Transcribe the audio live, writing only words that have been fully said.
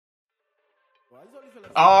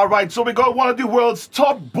Alright, so we got one of the world's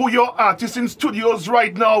top booyah artists in studios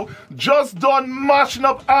right now. Just done mashing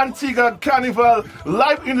up Antigua Carnival.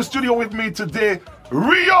 Live in the studio with me today.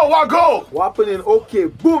 Rio, what go? What happening? Okay,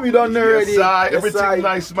 boom, you done already. Yes, everything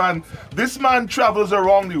nice, man. This man travels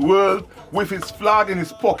around the world with his flag in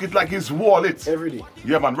his pocket like his wallet. Every day.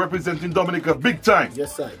 Yeah, man, representing Dominica big time.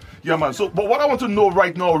 Yes, sir. Yeah, man. So, but what I want to know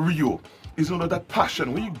right now, Rio, is that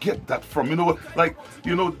passion. Where you get that from?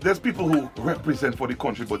 There's people who represent for the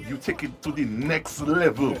country, but you take it to the next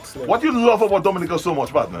level. What do you love about Dominica so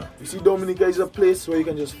much, partner? You see, Dominica is a place where you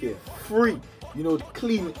can just feel free.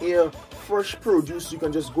 Clean air, fresh produce. You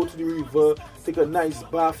can just go to the river, take a nice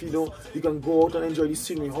bath. You can go out and enjoy the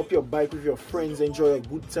scenery, hop your bike with your friends, enjoy a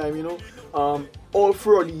good time. All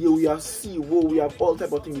throughout the year we have we have all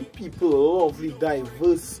type of things. People, lovely,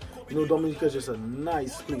 diverse. Dominica is just a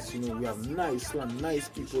nice place. We have nice land, nice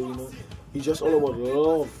people. It's just all about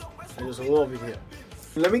love. I just love it here.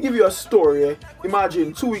 Let me give you a story.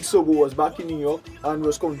 Imagine 2 weeks ago I was back in New York and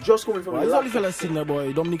was just coming from. Why is all the fellas sitting there,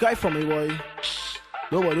 boy? Dominica I From, boy.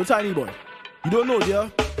 No boy, no tiny boy. You don't know, yeah?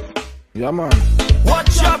 Yeah, man.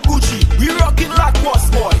 Watch your Gucci, we rocking like boss,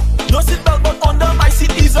 boy. No seatbelt, but under my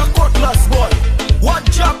seat is a cutlass, boy.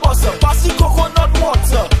 Watch your boss, pass the coconut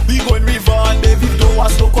water. We going river and David don't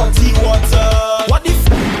want no cutty water. What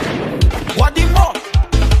the more?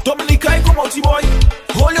 Dominica I come out, boy.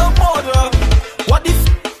 Hold your mother.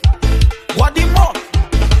 What the more?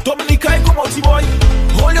 Dominica I come out, boy.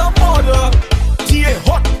 Hold your mother. TA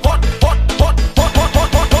hot.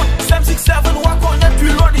 767 walk on that we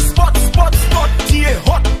run the spot. TA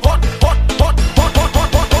hot.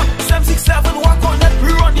 767 walk on that we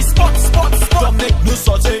run the spot. Don't make no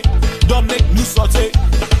saute.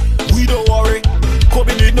 We don't worry.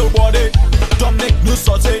 Kobe need nobody. Don't make no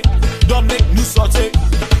saute.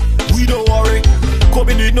 We don't worry.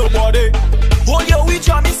 Kobe need nobody. Oh yeah, we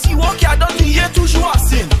jam me see walk ya don't hear toujours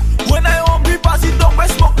sin. When I hungry pass it down,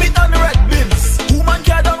 west smoke meat and red beans. Woman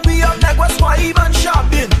care down we have neck west for even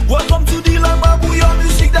sharpin. Welcome to the land where we your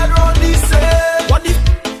music that run this say.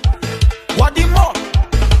 What the more?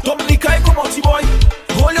 Dominica I come out boy.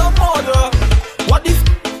 Hold your mother.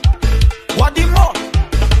 What the more?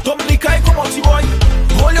 Dominica I come out boy.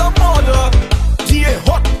 Hold your mother. TA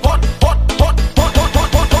hot.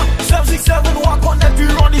 767 walk on that we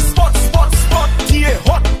run the spot. TA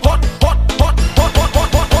hot.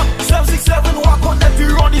 767 walk on that we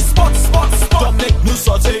run the spot. Don't make no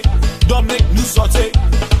saute.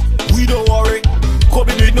 We don't worry.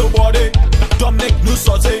 Kobe need nobody. Don't make no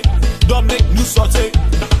saute.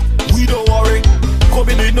 We don't worry.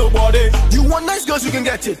 Kobe need nobody. You want nice girls, you can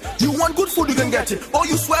get it. You want good food, you can get it. Oh,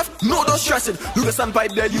 you sweat? No, don't stress it. You can stand by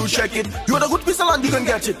there, you check it. You want a good piece of land, you can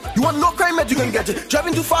get it. You want low crime, you can get it.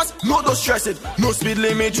 Driving too fast? No, don't stress it. No speed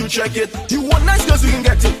limit, you check it. You want nice girls, you can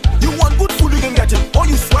get it. You want good food, you can get it. Oh,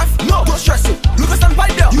 you sweat? No, don't stress it. You can stand by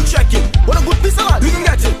there, you check it. Want a good piece of land, you can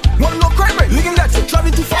get it. Want low crime, you can get it.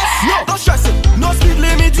 Driving too fast? No, don't stress it. No speed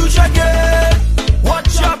limit, you check it.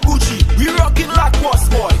 Watch your Gucci, we rocking like boss,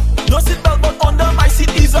 boy. No seatbelt, but under my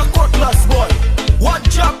seat is a cutlass, boy.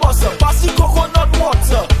 Watch your boss, pass the coconut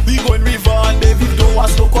water. We going river and David don't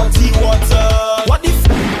want no cutty water. What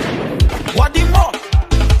the more?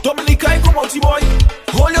 Dominica I come out, boy.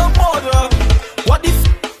 Hold your mother. What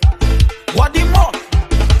the more?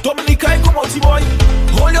 Dominica I come out, boy.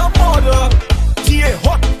 Hold your mother. TA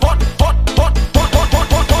hot.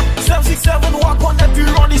 767 walk on that we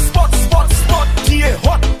run the spot. TA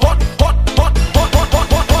hot.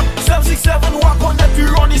 767 walk on that we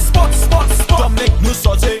run the spot. Don't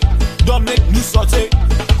make no saute.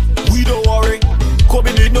 We don't worry.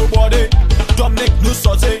 Kobe need nobody. Don't make no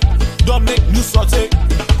saute.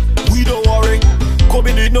 We don't worry.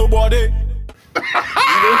 Kobe need nobody.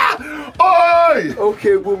 Oi!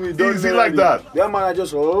 Okay, boom, you done easy like that. Yeah, man, I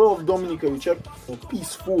just love Dominica. You check for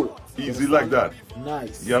peaceful. Easy like that.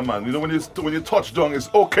 Nice. Yeah, man. When you touch down, it's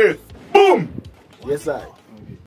okay. Boom! Yes, I.